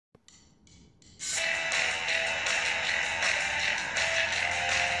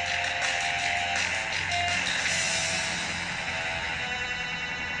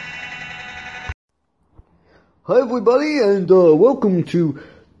Hi everybody, and welcome to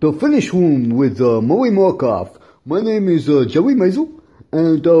the Finish Room with Murry Murkoff. My name is George Mazel,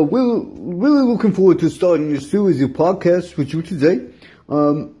 and we're really looking forward to starting this series of podcasts with you today.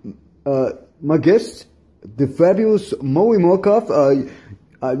 My guest, the fabulous Murry Murkoff.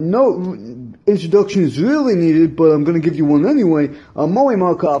 No introduction is really needed, but I'm going to give you one anyway. Murry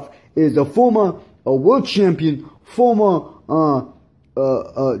Murkoff is a former world champion, former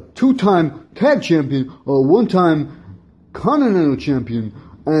two-time tag champion, one-time continental champion,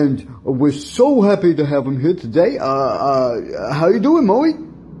 and we're so happy to have him here today. How you doing, Murry?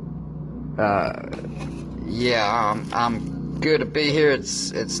 Yeah, I'm good to be here.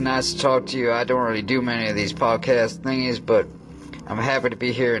 It's nice to talk to you. I don't really do many of these podcast thingies, but I'm happy to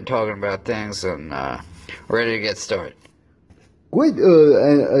be here and talking about things and ready to get started. Great,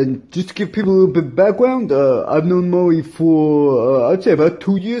 and just to give people a little bit of background, I've known Murry for, I'd say about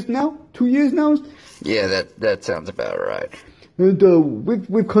 2 years now? 2 years now? Yeah, that sounds about right. And,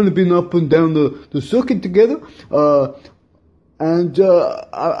 we've kind of been up and down the circuit together, and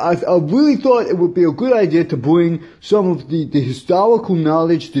I really thought it would be a good idea to bring some of the historical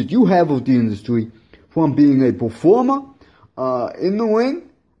knowledge that you have of the industry from being a performer, in the ring,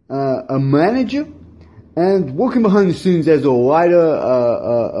 a manager, and working behind the scenes as a writer,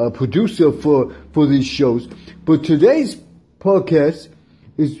 a producer for these shows. But today's podcast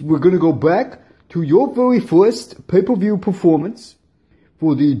we're going to go back to your very first pay-per-view performance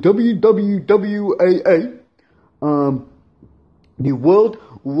for the WWAA, the World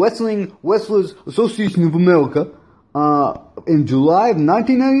Wrestlers Association of America, in July of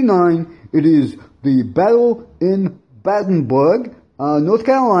 1999. It is the Battle in Battenburg, North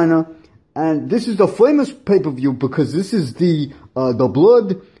Carolina. And this is the famous pay-per-view because this is the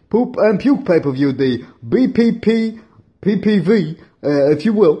blood, poop, and puke pay-per-view, the PPB-PPV, if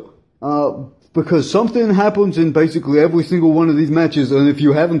you will, because something happens in basically every single one of these matches, and if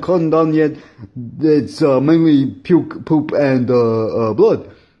you haven't cottoned on yet, it's mainly puke, poop, and blood.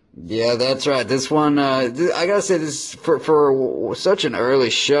 Yeah, that's right. This one, I gotta say, this for such an early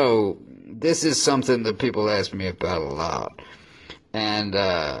show, this is something that people ask me about a lot. And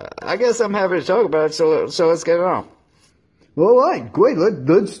I guess I'm happy to talk about it, so let's get it on. All right, great.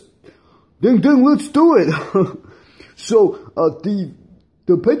 Let's do it. So the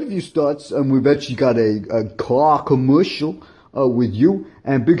pay-per-view starts, and we've actually got a car commercial with you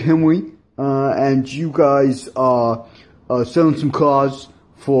and Big Henry, and you guys are selling some cars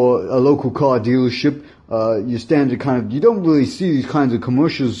for a local car dealership. Your standard kind of, you don't really see these kinds of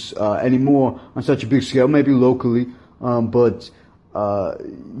commercials anymore on such a big scale, maybe locally, but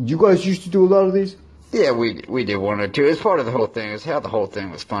you guys used to do a lot of these? Yeah, we did one or two. It's part of the whole thing. It's how the whole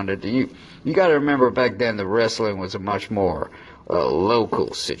thing was funded. You got to remember back then the wrestling was a much more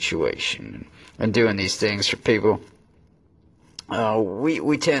local situation, and doing these things for people.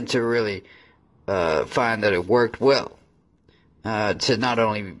 We tend to really find that it worked well to not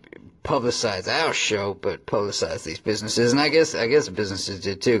only publicize our show but publicize these businesses, and I guess the businesses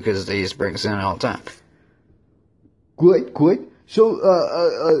did too because they used to bring us in all the time. Great. So,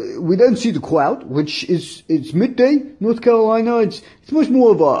 we don't see the crowd, which it's midday, North Carolina. It's much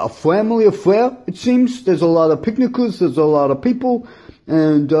more of a family affair, it seems. There's a lot of picnickers, there's a lot of people,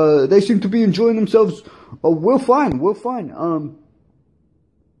 and, they seem to be enjoying themselves. We're fine.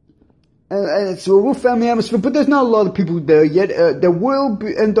 And it's a real family atmosphere, but there's not a lot of people there yet. There will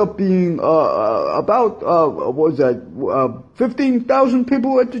end up being, about, 15,000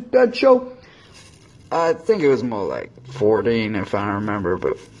 people at that show? I think it was more like 14, if I remember,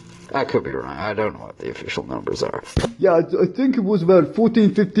 but I could be wrong. I don't know what the official numbers are. Yeah, I think it was about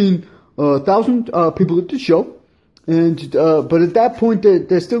 15,000 people at the show, and but at that point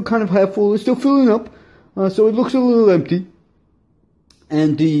they're still kind of half full. They're still filling up, so it looks a little empty.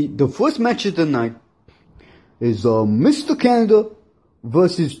 And the first match of the night is Mr. Canada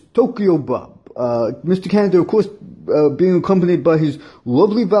versus Tokyo Bob. Mr. Canada, of course, being accompanied by his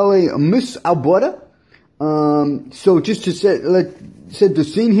lovely valet, Miss Alberta. So just to set the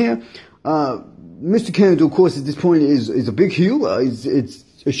scene here, Mr. Canada, of course, at this point is a big heel.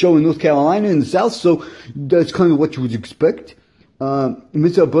 It's a show in North Carolina in the South, so that's kind of what you would expect.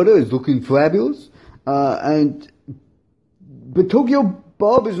 Miss Alberta is looking fabulous, but Tokyo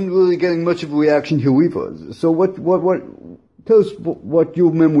Bob isn't really getting much of a reaction here either. So tell us what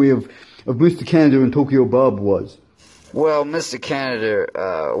your memory of Mr. Canada and Tokyo Bob was. Well, Mr. Canada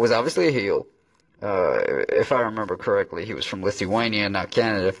was obviously a heel. If I remember correctly, he was from Lithuania, not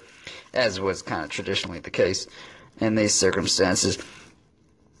Canada, as was kind of traditionally the case in these circumstances.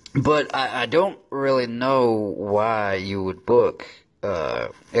 But I don't really know why you would book a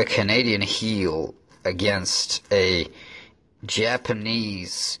Canadian heel against a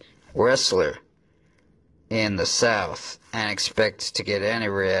Japanese wrestler in the South and expect to get any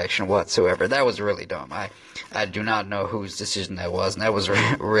reaction whatsoever. That was really dumb. I do not know whose decision that was, and that was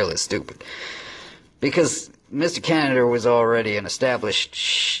really stupid. Because Mr. Canada was already an established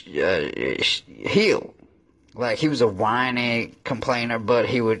heel. Like, he was a whiny complainer, but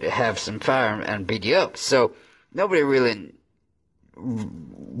he would have some fire and beat you up. So nobody really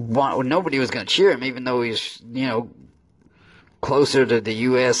nobody was going to cheer him, even though he's, closer to the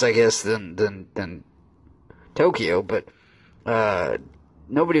U.S., I guess, than Tokyo. But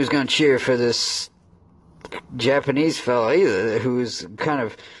nobody was going to cheer for this Japanese fella either, who was kind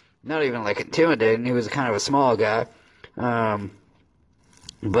of not even like intimidating. He was kind of a small guy.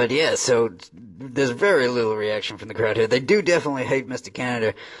 But yeah, so there's very little reaction from the crowd here. They do definitely hate Mr.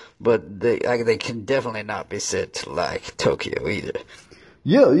 Canada, but they can definitely not be said to like Tokyo either.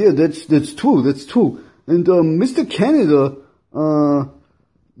 Yeah, that's true. And Mr.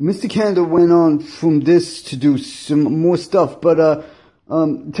 Canada went on from this to do some more stuff. But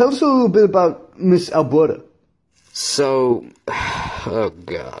tell us a little bit about Miss Alberta. So, oh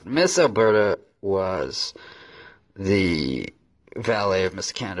God, Miss Alberta was the valet of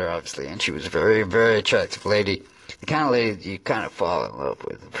Mr. Canada, obviously, and she was a very, very attractive lady. The kind of lady you kind of fall in love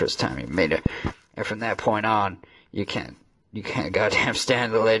with the first time you meet her. And from that point on, you can't goddamn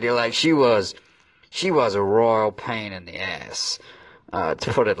stand the lady. Like, she was a royal pain in the ass,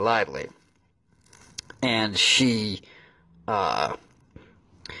 to put it lightly. And she was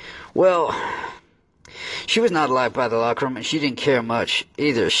not liked by the locker room, and she didn't care much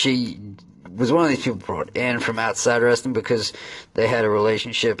either. She was one of these people brought in from outside wrestling because they had a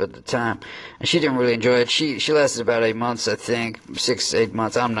relationship at the time, and she didn't really enjoy it. She lasted about 8 months, I think, 6, 8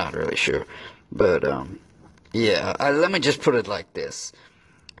 months. I'm not really sure, but yeah. Let me just put it like this: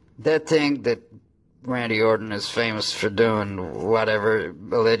 that thing that Randy Orton is famous for doing, whatever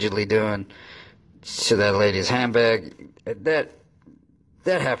allegedly doing to that lady's handbag, that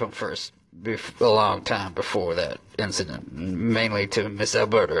happened first, a long time before that incident, mainly to Miss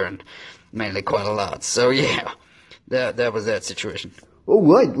Alberta, and mainly quite a lot. So yeah, that was that situation. Oh,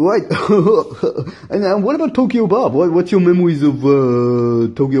 right. And what about Tokyo Bob? What's your memories of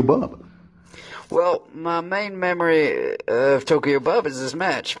Tokyo Bob? Well, my main memory of Tokyo Bob is this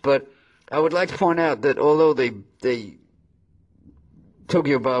match, but I would like to point out that although they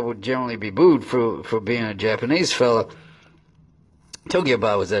Tokyo Bob would generally be booed for being a Japanese fella, Tokyo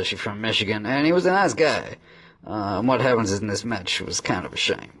Bob was actually from Michigan, and he was a nice guy. And what happens in this match was kind of a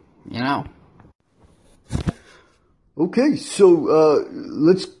shame, Okay, so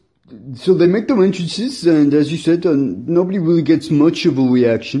so they make their entrances, and as you said, nobody really gets much of a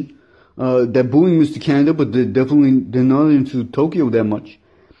reaction. They're booing Mr. Canada, but they're not into Tokyo that much.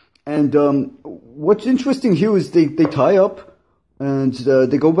 And what's interesting here is they tie up, and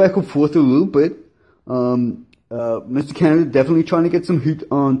they go back and forth a little bit. Mr. Canada definitely trying to get some heat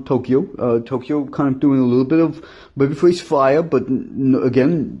on Tokyo. Tokyo kind of doing a little bit of babyface fire, but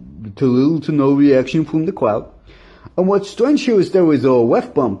again, to little to no reaction from the crowd. And what's strange here is there was a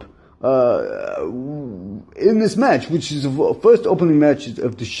ref bump in this match, which is the first opening match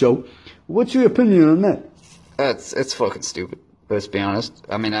of the show. What's your opinion on that? It's fucking stupid. Let's be honest.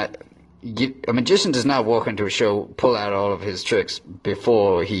 I mean, a magician does not walk into a show, pull out all of his tricks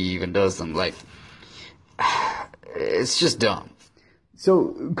before he even does them. Like, it's just dumb.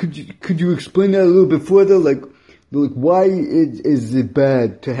 So could you explain that a little bit further? Like why is it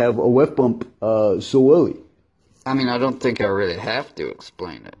bad to have a ref bump so early? I mean, I don't think I really have to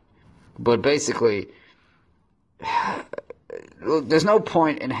explain it, but basically, there's no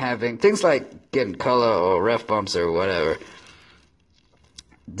point in having things like getting color or ref bumps or whatever.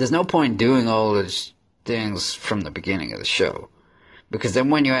 There's no point doing all those things from the beginning of the show. Because then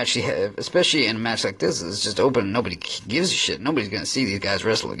when you actually have, especially in a match like this, it's just open, nobody gives a shit. Nobody's going to see these guys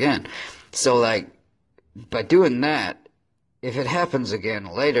wrestle again. So, like, by doing that, if it happens again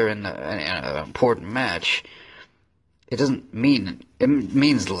later in an important match, it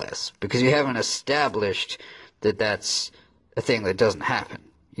means less. Because you haven't established that that's a thing that doesn't happen.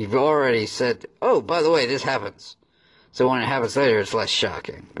 You've already said, oh, by the way, this happens. So when it happens later, it's less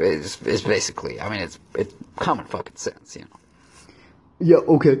shocking. It's basically, I mean, it's common fucking sense, Yeah,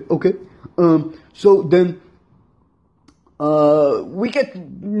 okay. So then, we get,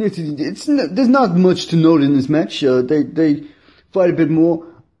 there's not much to note in this match. They fight a bit more,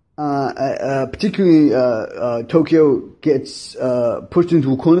 particularly, Tokyo gets, pushed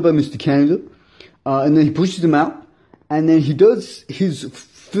into a corner by Mr. Canada, and then he pushes him out, and then he does his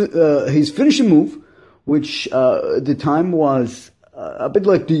finishing move, which, at the time was, a bit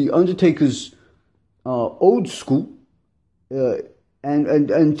like the Undertaker's, old school.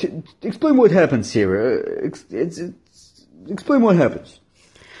 And explain what happens here. Explain what happens.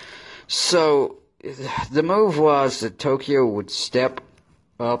 So the move was that Tokyo would step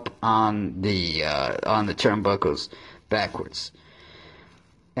up on the turnbuckles backwards,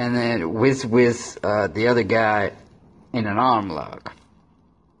 and then with the other guy in an arm lock.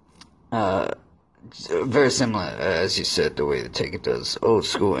 Very similar, as you said, the way the Taker does, old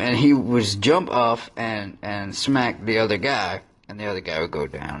school. And he would jump off and smack the other guy, and the other guy would go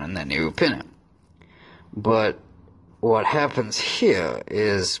down, and then he would pin him. But what happens here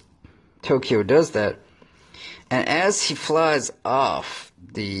is Tokyo does that, and as he flies off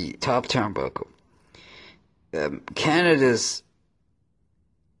the top turnbuckle, Canada's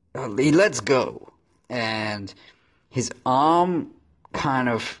he lets go, and his arm kind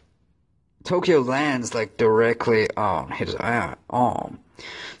of Tokyo lands like directly on his arm.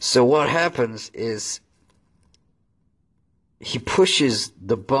 So what happens is he pushes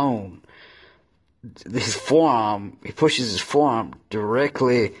the bone, he pushes his forearm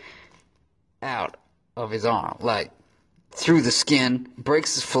directly out of his arm, like through the skin,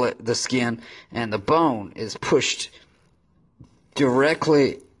 breaks the skin, and the bone is pushed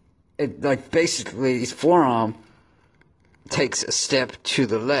directly, like basically his forearm takes a step to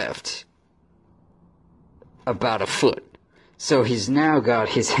the left about a foot. So he's now got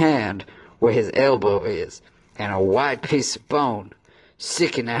his hand where his elbow is and a white piece of bone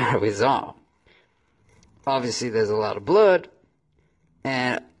sticking out of his arm. Obviously there's a lot of blood,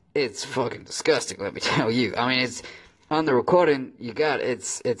 and it's fucking disgusting, let me tell you. I mean, it's on the recording you got,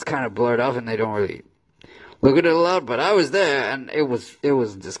 it's kind of blurred off and they don't really look at it a lot, but I was there and it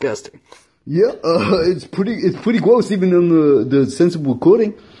was disgusting. Yeah, it's pretty gross even on the sensible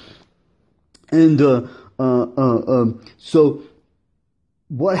recording. And so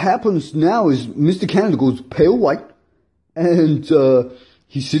what happens now is Mr. Canada goes pale white, and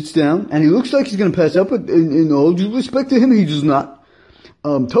he sits down, and he looks like he's going to pass out, but in all due respect to him, he does not.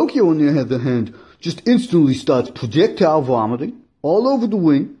 Tokyo, on the other hand, just instantly starts projectile vomiting all over the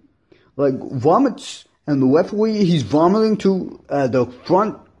ring, like vomits, and the referee he's vomiting to, the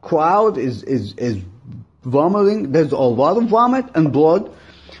front crowd is vomiting. There's a lot of vomit and blood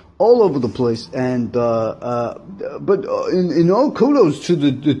all over the place, and but in all kudos to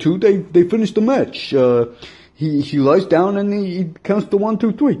the two, they finished the match. He lies down and he counts to 1,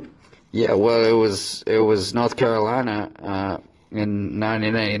 2, 3. Yeah, well, it was North Carolina in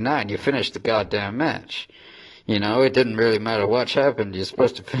 1989. You finished the goddamn match. You know, it didn't really matter what happened. You're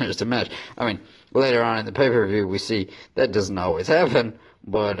supposed to finish the match. I mean, later on in the pay-per-view, we see that doesn't always happen,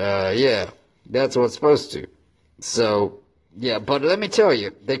 but yeah, that's what's supposed to. So. Yeah, but let me tell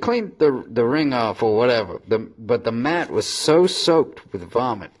you, they cleaned the ring off or whatever, but the mat was so soaked with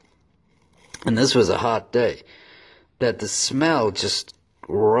vomit, and this was a hot day, that the smell just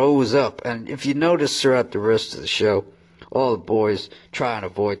rose up. And if you notice throughout the rest of the show, all the boys try and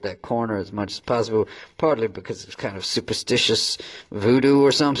avoid that corner as much as possible, partly because it's kind of superstitious voodoo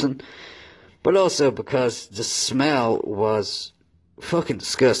or something, but also because the smell was fucking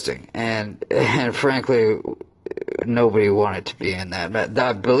disgusting, and frankly, nobody wanted to be in that mat.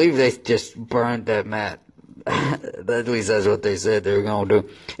 I believe they just burned that mat. At least that's what they said they were going to do.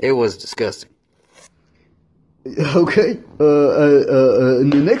 It was disgusting. Okay. In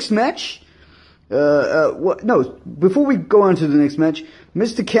the next match, before we go on to the next match,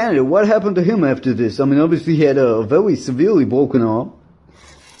 Mr. Canada, what happened to him after this? I mean, obviously he had a very severely broken arm.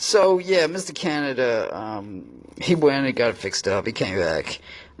 So, yeah, Mr. Canada, he went and got it fixed up. He came back.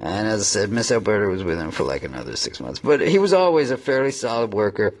 And as I said, Miss Alberta was with him for like another 6 months. But he was always a fairly solid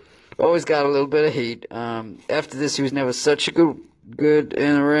worker. Always got a little bit of heat. After this, he was never such a good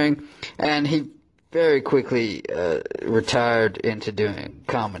in the ring. And he very quickly retired into doing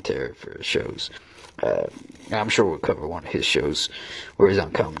commentary for shows. I'm sure we'll cover one of his shows where he's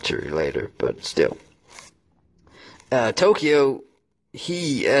on commentary later. But still. Tokyo,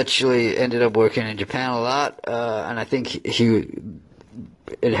 he actually ended up working in Japan a lot. And I think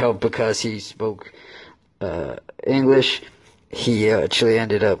it helped because he spoke English. He actually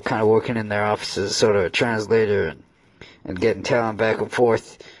ended up kind of working in their offices, sort of a translator, and getting talent back and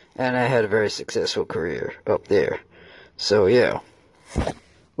forth. And I had a very successful career up there. So, yeah.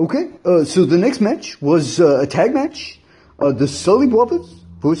 Okay, so the next match was a tag match. The Sully Brothers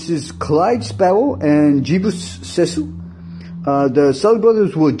versus Clyde Sparrow and Jeebus Cecil. The Sully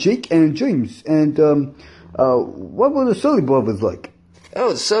Brothers were Jake and James. And what were the Sully Brothers like?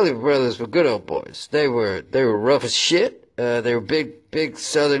 Oh, the Sully Brothers were good old boys. They were rough as shit. They were big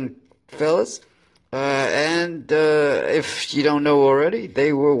southern fellas. And if you don't know already,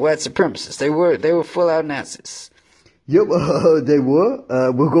 they were white supremacists. They were full out Nazis. Yep, they were.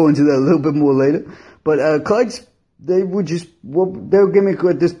 We'll go into that a little bit more later. But Clyde's, they were just, well, their gimmick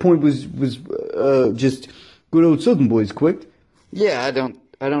at this point was just good old Southern boys, correct? Yeah, I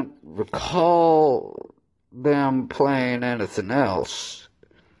don't recall them playing anything else.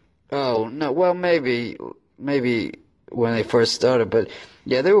 Oh no, well maybe when they first started, but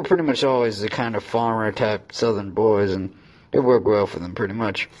yeah, they were pretty much always the kind of farmer type Southern boys, and it worked well for them pretty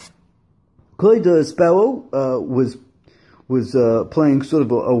much. Clyde Sparrow was playing sort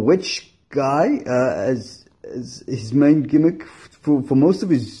of a witch guy as his main gimmick for most of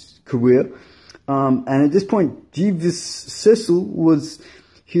his career. And at this point, Jeeves Cecil was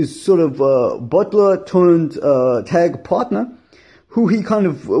his sort of butler turned tag partner, who he kind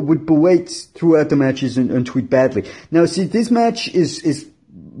of would berate throughout the matches and treat badly. Now, see, this match is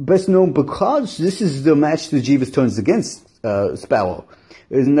best known because this is the match that Jeeves turns against Sparrow.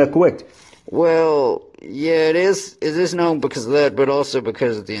 Isn't that correct? Well, yeah, it is. It is known because of that, but also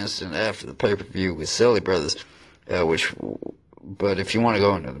because of the incident after the pay-per-view with Sully Brothers, But if you want to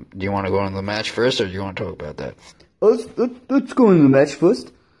go into, do you want to go into the match first, or do you want to talk about that? Let's go into the match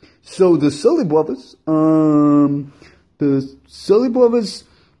first. So the Sully Brothers, come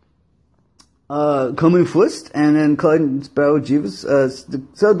in first, and then Clyde and Sparrow Jeeves. The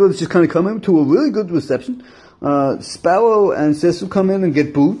Sully Brothers just kind of come in to a really good reception. Sparrow and Cecil come in and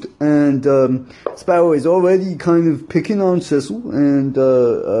get booed, and Sparrow is already kind of picking on Cecil and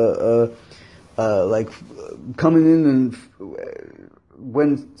like coming in and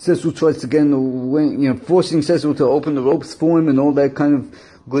when Cecil tries to get in the way, forcing Cecil to open the ropes for him and all that kind of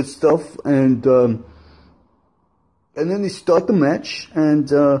good stuff, and then they start the match,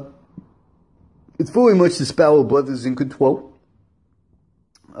 and it's very much the Sparrow brothers in control.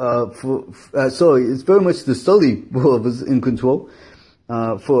 It's very much the Sully brothers in control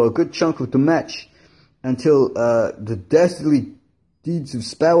for a good chunk of the match until the dastardly deeds of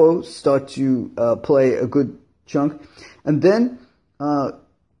Sparrow start to play a good chunk, and then out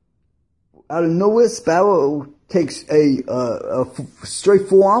of nowhere, Sparrow takes a straight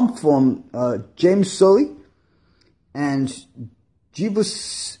forearm from James Sully, and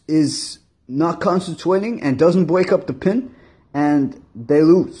Jeeves is not concentrating and doesn't break up the pin, and they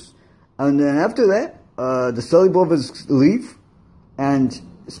lose. And then after that, the Sully brothers leave, and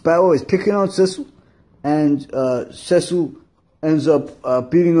Sparrow is picking on Cecil, and Cecil ends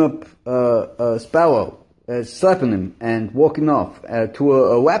up beating up Sparrow, slapping him and walking off to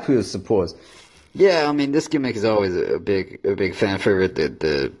a Lapier's support. Yeah, I mean, this gimmick is always a big fan favorite.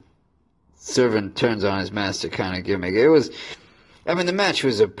 The servant turns on his master kind of gimmick. The match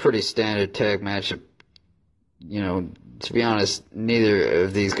was a pretty standard tag match. To be honest, none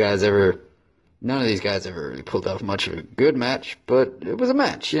of these guys ever really pulled off much of a good match, but it was a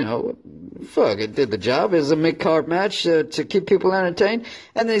match, Fuck, it did the job. It was a mid-card match to keep people entertained,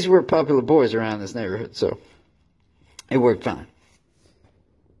 and these were popular boys around this neighborhood, so it worked fine.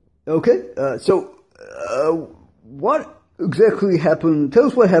 Okay, what exactly happened? Tell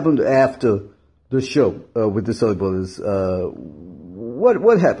us what happened after the show with the Sully Brothers.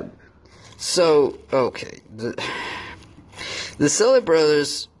 What happened? So, okay, the Sully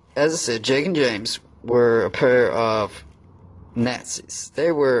Brothers, as I said, Jake and James, were a pair of Nazis.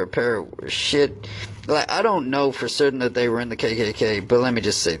 They were a pair of shit. Like, I don't know for certain that they were in the KKK, but let me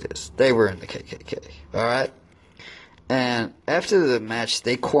just say this. They were in the KKK, alright? And after the match,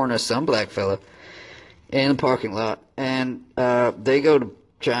 they corner some black fella in the parking lot, and they go to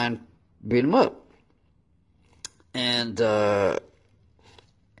try and beat him up. And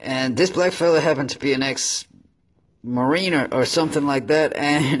this black fella happened to be an ex-Marine or something like that,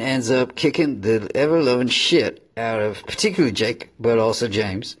 and ends up kicking the ever-loving shit out of particularly Jake, but also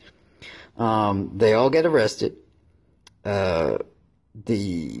James. They all get arrested.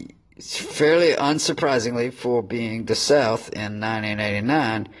 Fairly unsurprisingly for being the South in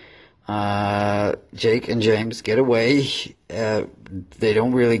 1989, Jake and James get away. They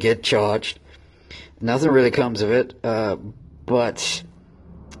don't really get charged. Nothing really comes of it.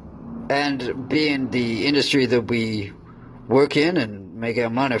 And being the industry that we work in and make our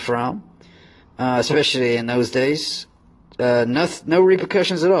money from, especially in those days, no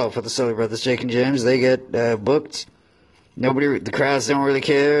repercussions at all for the Sully Brothers, Jake and James. They get booked. The crowds don't really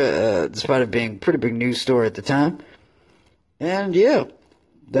care, despite it being a pretty big news story at the time. And yeah,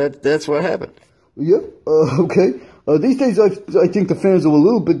 that's what happened. Yeah, okay. These days, I think the fans are a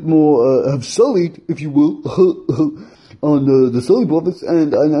little bit more have sullied, if you will, on the Sully Brothers,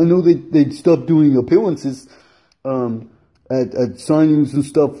 and I know they'd stopped doing appearances at signings and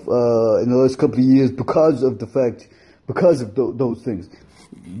stuff in the last couple of years because of those things.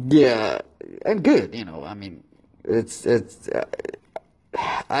 Yeah, and good, I mean, it's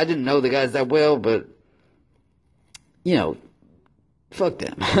I didn't know the guys that well, but fuck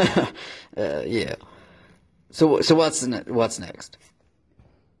them. Yeah. So what's next?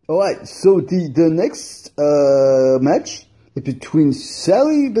 All right. So the next match is between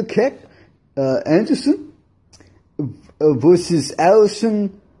Sally the Cat Anderson versus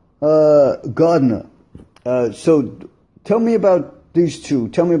Allison Gardner. So tell me about these two.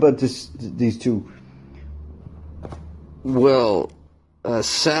 Tell me about these two. Well,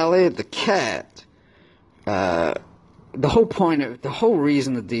 Sally the Cat. The whole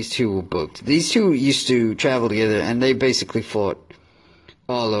reason that these two were booked. These two used to travel together, and they basically fought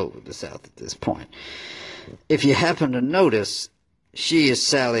all over the South at this point. If you happen to notice, she is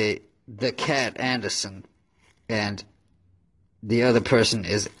Sally the Cat Anderson, and the other person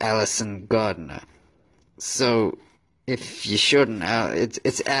is Allison Gardner. So, if you shouldn't,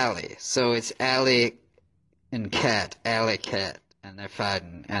 it's Allie. So it's Allie and Cat, Allie Cat, and they're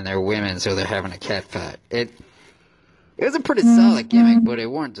fighting, and they're women, so they're having a cat fight. It was a pretty solid gimmick, but it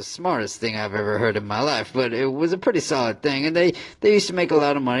weren't the smartest thing I've ever heard in my life. But it was a pretty solid thing, and they used to make a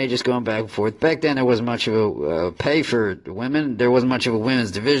lot of money just going back and forth. Back then, there wasn't much of a pay for women. There wasn't much of a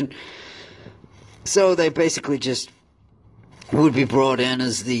women's division. So they basically just would be brought in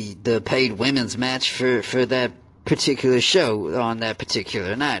as the paid women's match for that particular show on that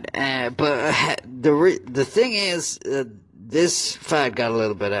particular night. But the thing is, this fight got a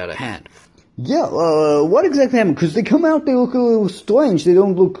little bit out of hand. Yeah, what exactly happened? Because they come out, they look a little strange. They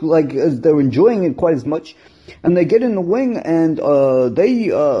don't look like they're enjoying it quite as much. And they get in the ring and they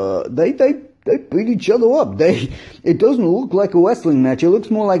beat each other up. It doesn't look like a wrestling match. It looks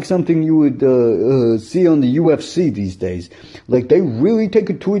more like something you would see on the UFC these days. Like they really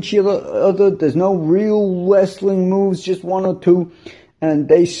take it to each other. There's no real wrestling moves, just one or two, and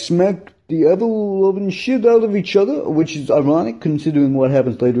they smack the ever-loving shit out of each other, which is ironic considering what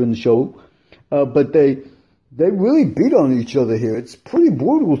happens later in the show. But they really beat on each other here. It's pretty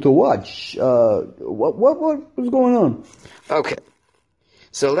brutal to watch. What was going on? Okay.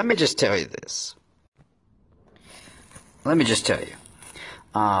 So let me just tell you this.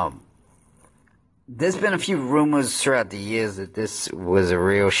 There's been a few rumors throughout the years that this was a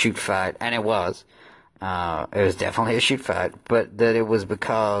real shoot fight, and it was. It was definitely a shoot fight, but that it was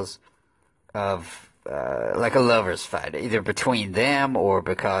because of like a lover's fight, either between them or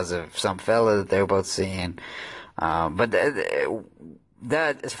because of some fella that they were both seeing. But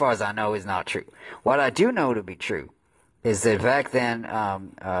that, as far as I know, is not true. What I do know to be true is that back then,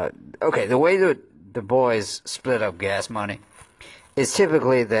 the way that the boys split up gas money is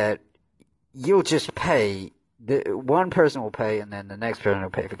typically that you'll just pay. One person will pay, and then the next person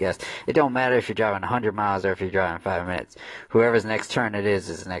will pay for gas. It don't matter if you're driving 100 miles or if you're driving 5 minutes. Whoever's next turn it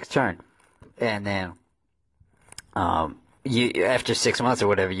is the next turn. And then, after 6 months or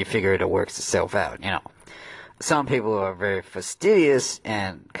whatever, you figure it works itself out, Some people are very fastidious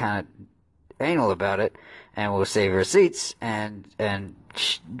and kind of anal about it, and will save receipts and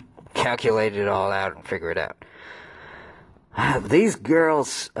calculate it all out and figure it out. These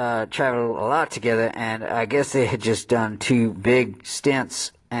girls traveled a lot together, and I guess they had just done 2 big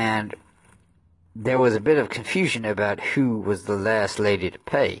stints, and there was a bit of confusion about who was the last lady to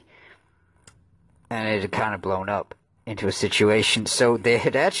pay. And it had kind of blown up into a situation. So they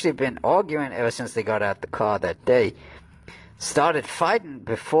had actually been arguing ever since they got out the car that day. Started fighting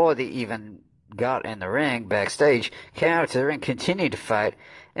before they even got in the ring backstage. Came out to the ring, continued to fight,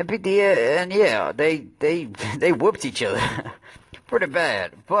 and they whooped each other pretty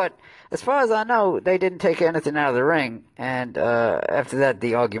bad. But as far as I know, they didn't take anything out of the ring. And after that,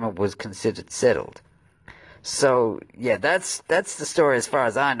 the argument was considered settled. So yeah, that's the story as far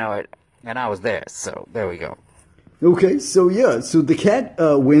as I know it. And I was there, so there we go. Okay, so the Cat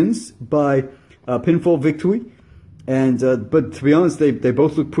wins by pinfall victory, and but to be honest, they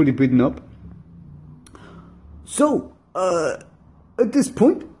both look pretty beaten up. So at this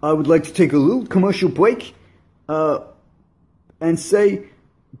point, I would like to take a little commercial break, and say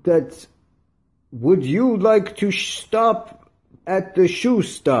that would you like to stop at the shoe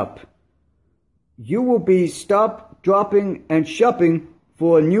stop? You will be stop, dropping, and shopping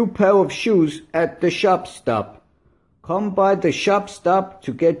for a new pair of shoes at the shop stop. Come by the shop stop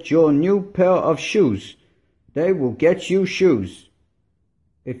to get your new pair of shoes. They will get you shoes.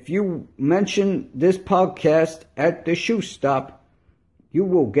 If you mention this podcast at the shoe stop, you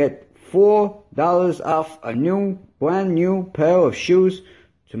will get $4 off a brand new pair of shoes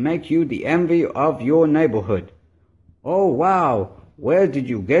to make you the envy of your neighborhood. Oh, wow! Where did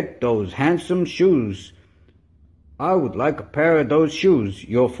you get those handsome shoes? I would like a pair of those shoes,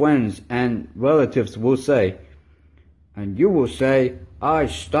 your friends and relatives will say. And you will say, I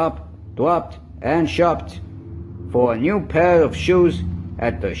stopped, dropped, and shopped for a new pair of shoes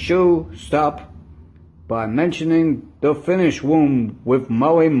at the shoe stop by mentioning the finish room with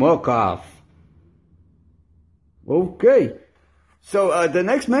Murry Murkoff. Okay. So, the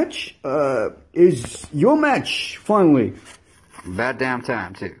next match, is your match, finally. About damn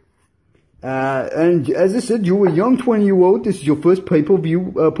time, too. And as I said, you were a young 20-year-old. This is your first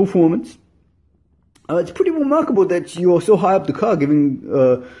pay-per-view, performance. It's pretty remarkable that you are so high up the card, given,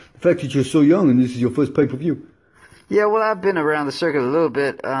 the fact that you're so young and this is your first pay-per-view. Yeah, well, I've been around the circuit a little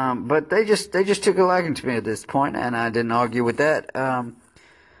bit, but they just took a liking to me at this point, and I didn't argue with that.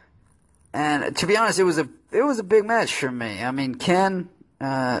 And to be honest, it was a big match for me. I mean, Ken,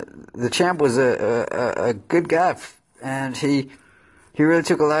 the champ, was a good guy, and he really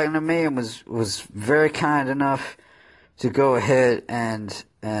took a liking to me and was very kind enough to go ahead and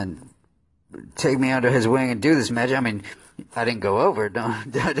take me under his wing and do this match. I mean, I didn't go over.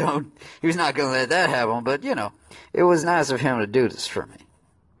 Don't. He was not going to let that happen. But it was nice of him to do this for me.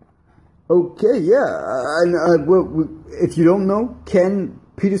 Okay, yeah. And well, if you don't know, Ken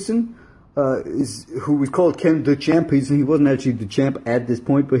Peterson is who was called Ken the Champ Peterson. He wasn't actually the champ at this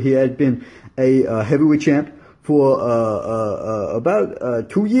point, but he had been a heavyweight champ for about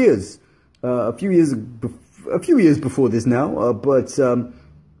 2 years, a few years before this now. But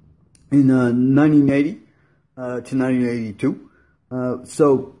in 1980 to 1982,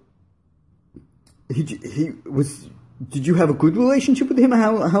 so he was. Did you have a good relationship with him?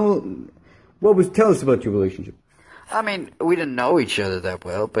 Tell us about your relationship. I mean, we didn't know each other that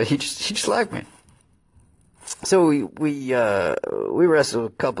well, but he just liked me. So we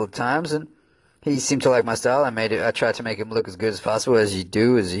wrestled a couple of times, and he seemed to like my style. I tried to make him look as good as possible, as you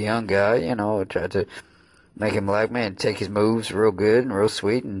do as a young guy. I tried to make him like me and take his moves real good and real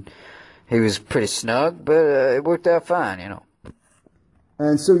sweet, and he was pretty snug, but it worked out fine.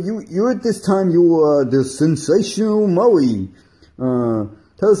 And so you at this time, you were the sensational Murry.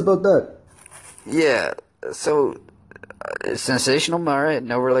 Tell us about that. Yeah, so sensational Murry,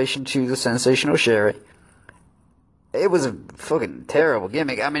 no relation to the sensational Sherry. It was a fucking terrible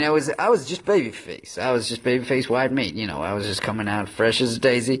gimmick. I mean, I was just babyface. I was just babyface white meat. I was just coming out fresh as a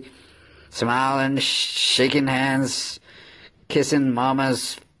daisy, smiling, shaking hands, kissing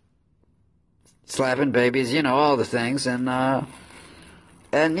mamas, slapping babies, all the things. And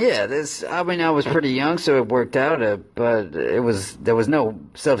yeah, I was pretty young, so it worked out, but there was no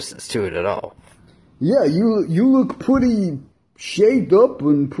substance to it at all. Yeah, you look pretty shaved up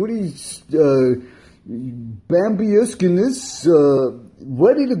and pretty, Bambi-esque in this,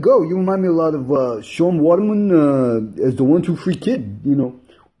 ready to go. You remind me a lot of, Sean Waterman, as the 1-2-3 Kid,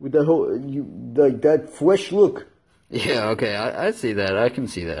 with that whole, like that fresh look. Yeah, okay, I see that. I can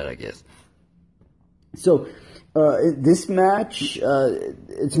see that, I guess. So, this match,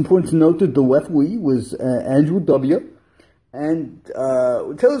 it's important to note that the referee was Andrew W. And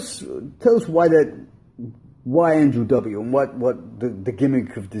tell us why Andrew W. and what the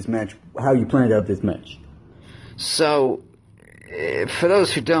gimmick of this match, how you planned out this match. So, for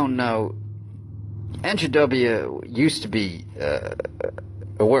those who don't know, Andrew W. used to be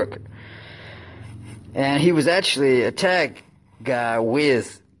a worker, and he was actually a tag guy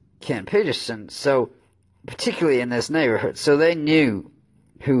with Ken Peterson. So, particularly in this neighborhood, so they knew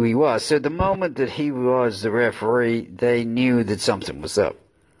who he was. So the moment that he was the referee, they knew that something was up.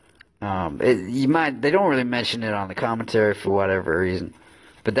 They don't really mention it on the commentary for whatever reason,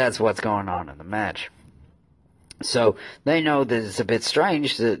 but that's what's going on in the match. So they know that it's a bit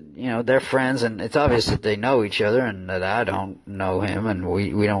strange that, they're friends, and it's obvious that they know each other and that I don't know him and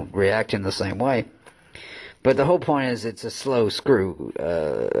we don't react in the same way. But the whole point is it's a slow screw.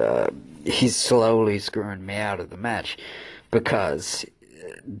 He's slowly screwing me out of the match because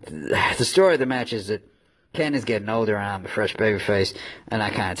the story of the match is that Ken is getting older and I'm a fresh babyface, and I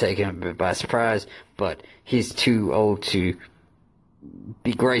kind of take him a bit by surprise, but he's too old to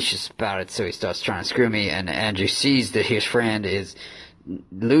be gracious about it, so he starts trying to screw me, and Andrew sees that his friend is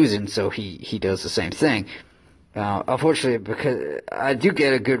losing, so he does the same thing. Unfortunately, because I do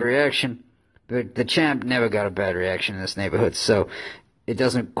get a good reaction, but the champ never got a bad reaction in this neighborhood, so it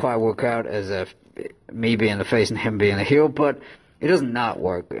doesn't quite work out as me being the face and him being the heel, but it does not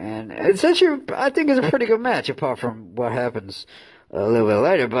work. And it's actually, I think it's a pretty good match, apart from what happens a little bit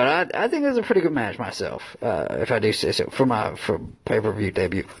later, but I think it's a pretty good match myself, if I do say so, for pay-per-view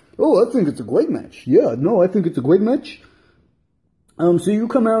debut. Oh, I think it's a great match. Yeah, no, I think it's a great match. So you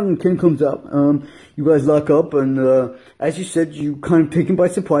come out and Ken comes out. You guys lock up, and as you said, you kind of take him by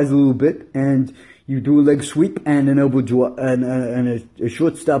surprise a little bit, and you do a leg sweep and an elbow drop, and a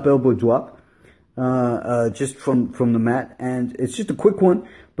short stop elbow drop, just from the mat, and it's just a quick one.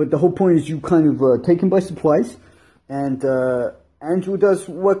 But the whole point is you kind of take him by surprise, and Andrew does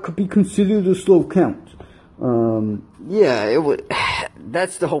what could be considered a slow count. Yeah, it would.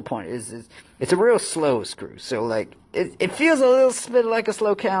 That's the whole point. Is it's a real slow screw. So like it feels a little bit like a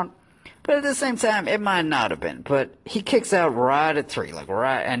slow count, but at the same time it might not have been. But he kicks out right at 3, like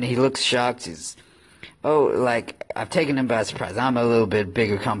right, and he looks shocked. He's like I've taken him by surprise. I'm a little bit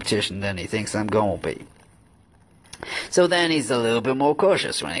bigger competition than he thinks I'm going to be. So then he's a little bit more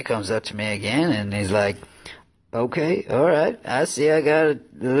cautious when he comes up to me again, and he's like, "Okay, all right, I see I got a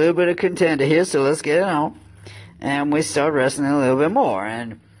little bit of contender here, so let's get it on." And we start wrestling a little bit more.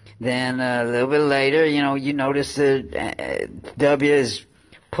 And then a little bit later, you notice that W is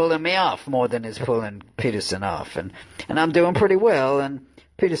pulling me off more than is pulling Peterson off. And I'm doing pretty well. And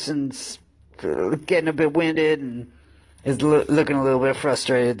Peterson's getting a bit winded and is looking a little bit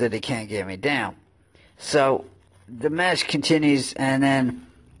frustrated that he can't get me down. So the match continues. And then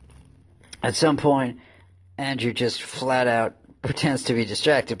at some point, Andrew just flat out pretends to be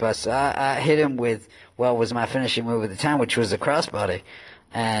distracted by us. So I hit him with what was my finishing move at the time, which was a crossbody.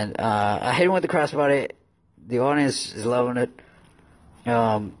 And I hit him with the crossbody. The audience is loving it.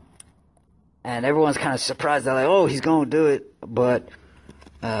 And everyone's kind of surprised. They're like, oh, he's going to do it. But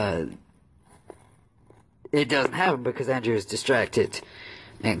it doesn't happen because Andrew is distracted,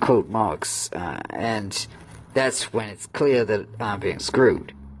 in quote marks. And that's when it's clear that I'm being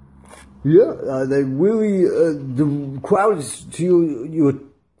screwed. Yeah, they really, the crowd is to your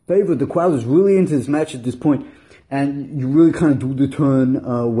favor. The crowd is really into this match at this point, and you really kind of do the turn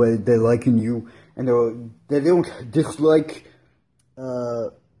where they're liking you, and they don't dislike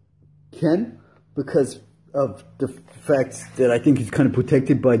Ken because of the fact that I think he's kind of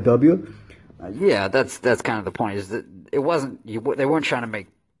protected by W. Yeah, that's kind of the point. Is that it wasn't they weren't trying to make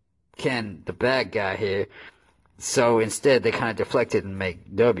Ken the bad guy here. So instead, they kind of deflected and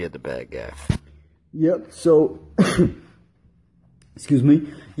make W the bad guy. Yep. So, excuse me.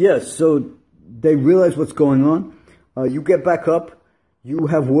 Yeah. So they realize what's going on. You get back up. You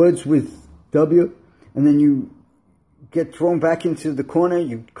have words with W, and then you get thrown back into the corner.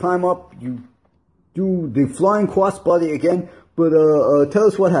 You climb up. You do the flying crossbody again. But tell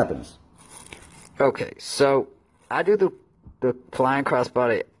us what happens. Okay. So I do the flying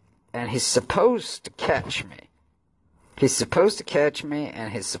crossbody, and he's supposed to catch me. He's supposed to catch me,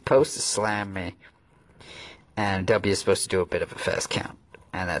 and he's supposed to slam me, and W is supposed to do a bit of a fast count,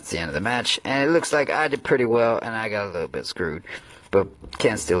 and that's the end of the match, and it looks like I did pretty well, and I got a little bit screwed, but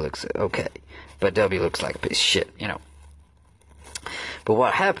Ken still looks okay, but W looks like a piece of shit, But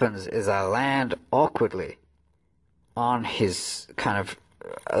what happens is I land awkwardly on his kind of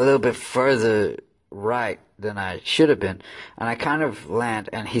a little bit further right than I should have been, and I kind of land,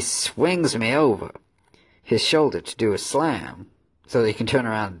 and he swings me over his shoulder to do a slam, so that he can turn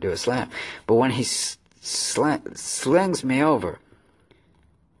around and do a slam. But when he slings me over,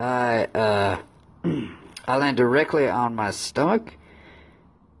 I land directly on my stomach,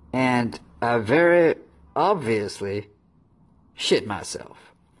 and I very obviously shit myself.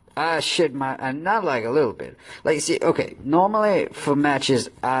 And not like a little bit. Like, see, okay, normally for matches,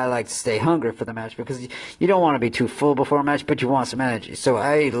 I like to stay hungry for the match because you don't want to be too full before a match, but you want some energy. So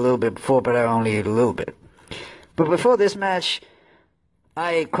I ate a little bit before, but I only ate a little bit. But before this match,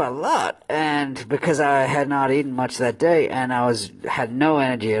 I ate quite a lot, and because I had not eaten much that day, and I had no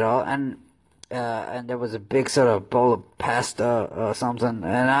energy at all, and there was a big sort of bowl of pasta or something,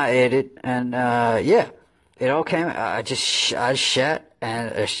 and I ate it, and it all came. I shat,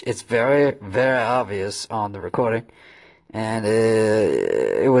 and it's very, very obvious on the recording, and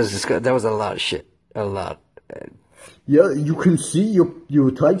there was a lot of shit, a lot. Yeah, you can see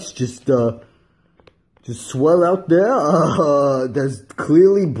your tights just swell out there. There's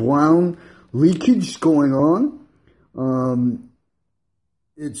clearly brown leakage going on.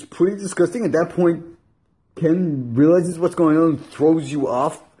 It's pretty disgusting. At that point, Ken realizes what's going on, throws you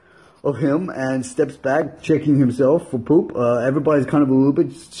off of him, and steps back, checking himself for poop. Everybody's kind of a little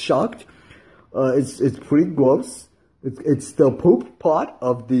bit shocked. It's pretty gross. It's the poop part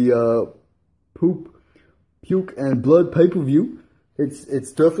of the poop, puke, and blood pay-per-view.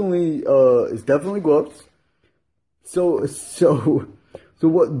 It's definitely gross. So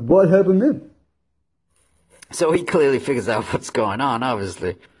what happened then? So he clearly figures out what's going on,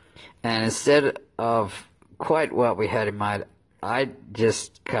 obviously, and instead of quite what we had in mind, I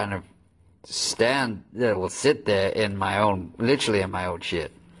just kind of sit there in my own, literally in my own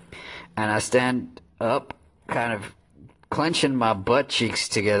shit. And I stand up, kind of clenching my butt cheeks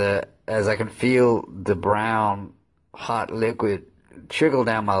together as I can feel the brown, hot liquid trickle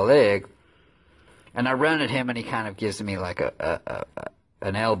down my leg. And I run at him, and he kind of gives me like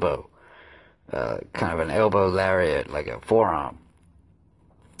an elbow, kind of an elbow lariat, like a forearm.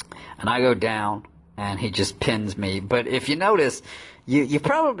 And I go down, and he just pins me. But if you notice, you've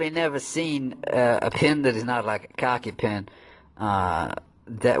probably never seen a pin that is not like a cocky pin,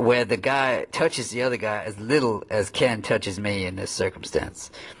 that where the guy touches the other guy as little as Ken touches me in this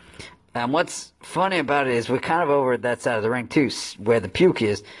circumstance. And what's funny about it is we're kind of over at that side of the ring too, where the puke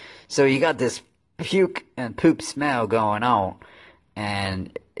is. So you got this puke and poop smell going on.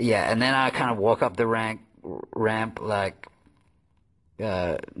 And yeah, and then I kind of walk up the ramp like,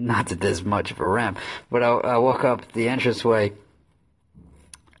 not that there's much of a ramp, but I walk up the entranceway,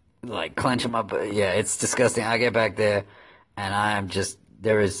 like clenching my butt. Yeah, it's disgusting. I get back there, and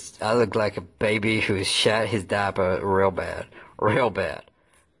I look like a baby who's shat his diaper real bad.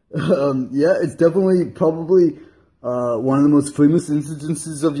 Yeah, it's definitely probably one of the most famous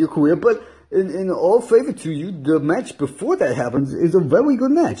incidences of your career, but in all favor to you, the match before that happens is a very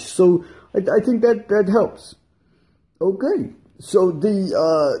good match, so I think that helps. Okay, so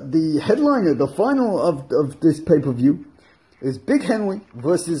the headliner, the final of this pay-per-view is Big Henry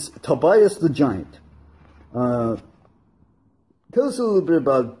versus Tobias the Giant. Tell us a little bit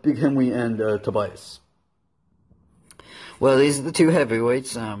about Big Henry and Tobias. Well, these are the two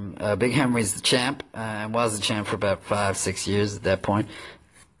heavyweights. Big Henry's the champ, and was the champ for about 5-6 years at that point.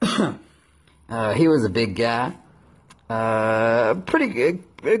 He was a big guy. Pretty good.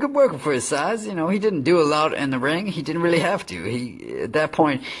 A good worker for his size. You know, he didn't do a lot in the ring. He didn't really have to. At that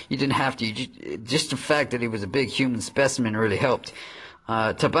point, you didn't have to. Just the fact that he was a big human specimen really helped.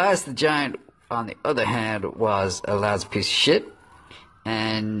 Tobias the Giant, on the other hand, was a lousy piece of shit.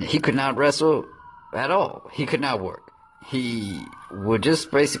 And he could not wrestle at all. He could not work. He would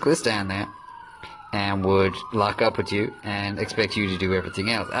just basically stand there and would lock up with you and expect you to do everything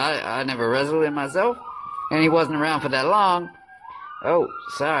else. I never wrestled him myself, and he wasn't around for that long. Oh,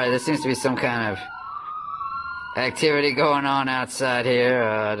 sorry, there seems to be some kind of activity going on outside here.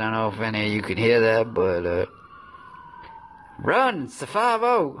 I don't know if any of you can hear that, but, run, it's a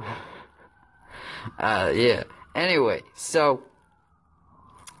 5-0. Yeah. Anyway, so,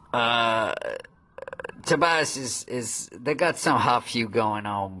 Tobias is they got some hot feud going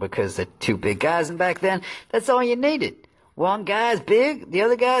on because they're two big guys, and back then, that's all you needed. One guy's big, the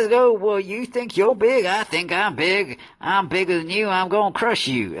other guys go, well, you think you're big, I think I'm big, I'm bigger than you, I'm gonna crush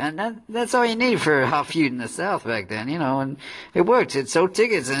you. And that's all you needed for a hot feud in the South back then, you know, and it worked. It sold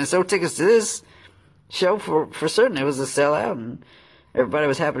tickets, and it sold tickets to this show for certain. It was a sellout, and everybody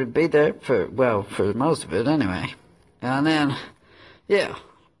was happy to be there for most of it anyway. And then, yeah.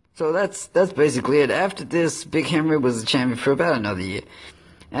 So that's basically it. After this, Big Henry was the champion for about another year.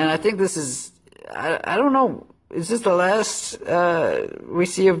 And I think this is, I don't know, is this the last we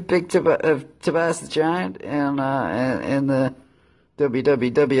see of Tobias the Giant in the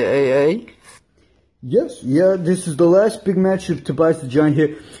WWWAA? Yes, yeah, this is the last big match of Tobias the Giant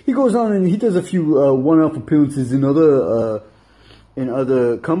here. He goes on and he does a few one-off appearances in other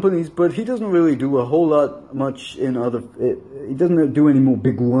companies, but he doesn't really do a whole lot much in other. He doesn't do any more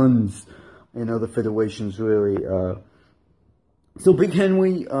big runs in other federations, really. So Big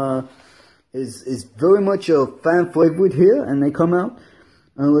Henry is very much a fan favorite here, and they come out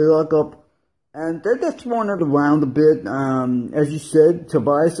and they lock up, and they're throwing it around a bit. As you said,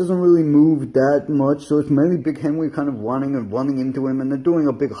 Tobias doesn't really move that much, so it's mainly Big Henry kind of running into him, and they're doing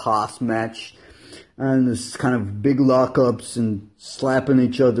a big hoss match. And there's kind of big lockups and slapping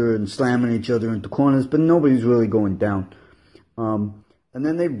each other and slamming each other into corners, but nobody's really going down. And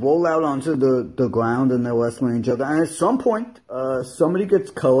then they roll out onto the ground and they're wrestling each other. And at some point, somebody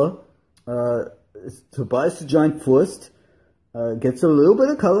gets color. Tobias the Giant first gets a little bit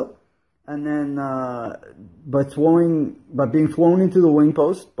of color, and then by being thrown into the ring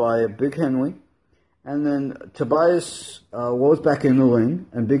post by Big Henry, and then Tobias rolls back in the ring,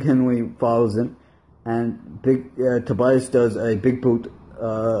 and Big Henry follows him. And Tobias does a big boot.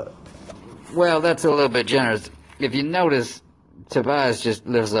 Well, that's a little bit generous. If you notice, Tobias just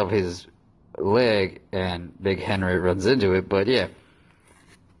lifts up his leg and Big Henry runs into it, but yeah.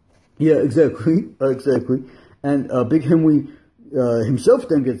 Yeah, exactly. And Big Henry himself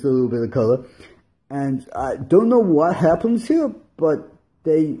then gets a little bit of color. And I don't know what happens here, but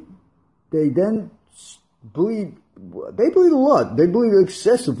they then bleed. They bleed a lot. They bleed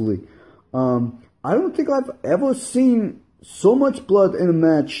excessively. I don't think I've ever seen so much blood in a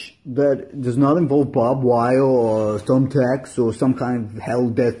match that does not involve barbed wire or thumbtacks or some kind of hell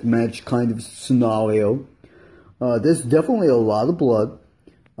death match kind of scenario. There's definitely a lot of blood.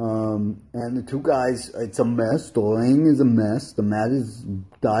 And the two guys, it's a mess. The ring is a mess. The mat is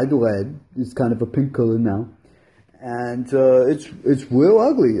dyed red. It's kind of a pink color now. And it's real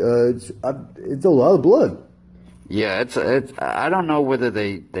ugly. It's a lot of blood. Yeah, it's I don't know whether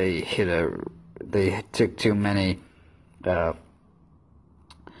they took too many blood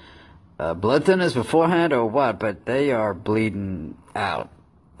thinners beforehand or what, but they are bleeding out.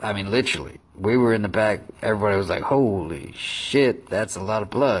 I mean, literally. We were in the back, everybody was like, holy shit, that's a lot of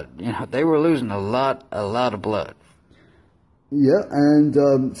blood. You know, they were losing a lot of blood. Yeah,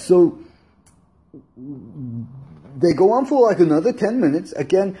 and so they go on for like another 10 minutes.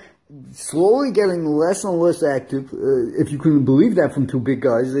 Again, slowly getting less and less active. If you can believe that from two big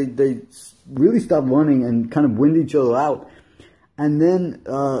guys, they really stop running and kind of wind each other out. And then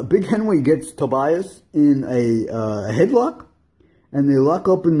Big Henry gets Tobias in a headlock, and they lock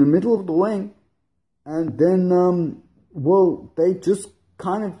up in the middle of the ring. And then, they just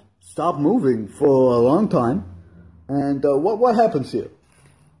kind of stop moving for a long time. And what happens here?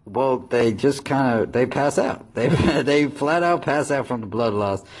 Well, they just they pass out. They flat out pass out from the blood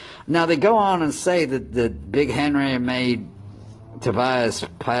loss. Now, they go on and say that Big Henry made Tobias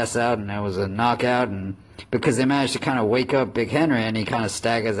pass out and there was a knockout, and because they managed to kind of wake up Big Henry and he kind of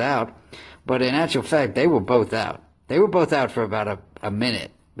staggers out. But in actual fact, they were both out. They were both out for about a minute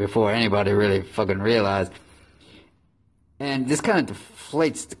before anybody really fucking realized. And this kind of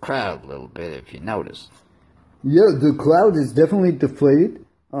deflates the crowd a little bit, if you notice. Yeah, the crowd is definitely deflated.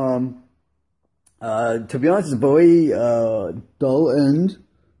 To be honest, it's a very dull end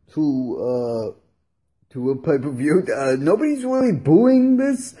to a pay-per-view. Nobody's really booing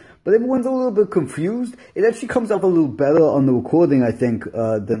this, but everyone's a little bit confused. It actually comes off a little better on the recording, I think,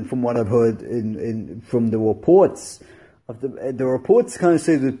 than from what I've heard from the reports. The reports kind of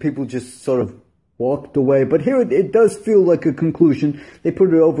say that people just sort of walked away, but here it does feel like a conclusion. They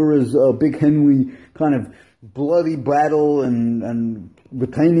put it over as a Big Henry kind of bloody battle and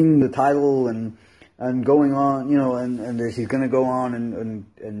retaining the title and going on, you know, and he's going to go on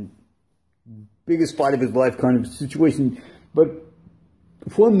and biggest fight of his life kind of situation. But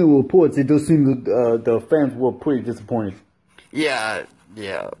from the reports, it does seem that the fans were pretty disappointed. Yeah,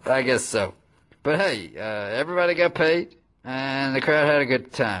 I guess so. But hey, everybody got paid, and the crowd had a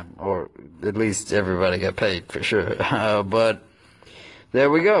good time, or at least everybody got paid for sure. But there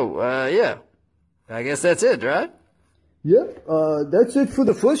we go. Yeah, I guess that's it, right? Yep, that's it for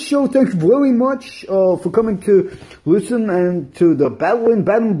the first show. Thank you very much for coming to listen and to the battle in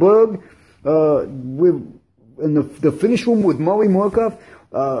Battenburg. In the finish room with Murry Murkoff.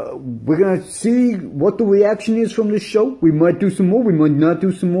 We're gonna see what the reaction is from this show. We might do some more, we might not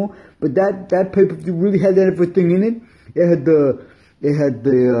do some more. But that pay-per-view really had everything in it. It had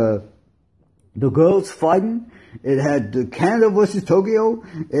the girls fighting. It had the Canada versus Tokyo.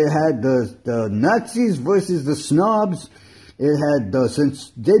 It had the Nazis versus the snobs. It had the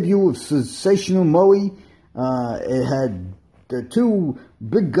debut of Sensational Murray. It had the two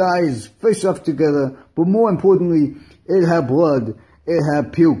big guys face off together. But more importantly, it had blood, it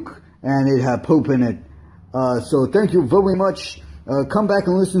had puke, and it had poop in it. So thank you very much. Come back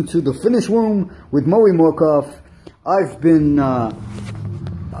and listen to The Finish Room with Murry Murkoff. I've been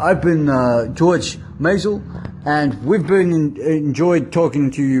George Mazel, and we've been enjoyed talking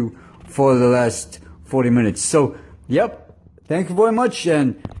to you for the last 40 minutes. So, yep, thank you very much,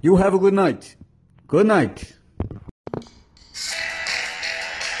 and you have a good night. Good night.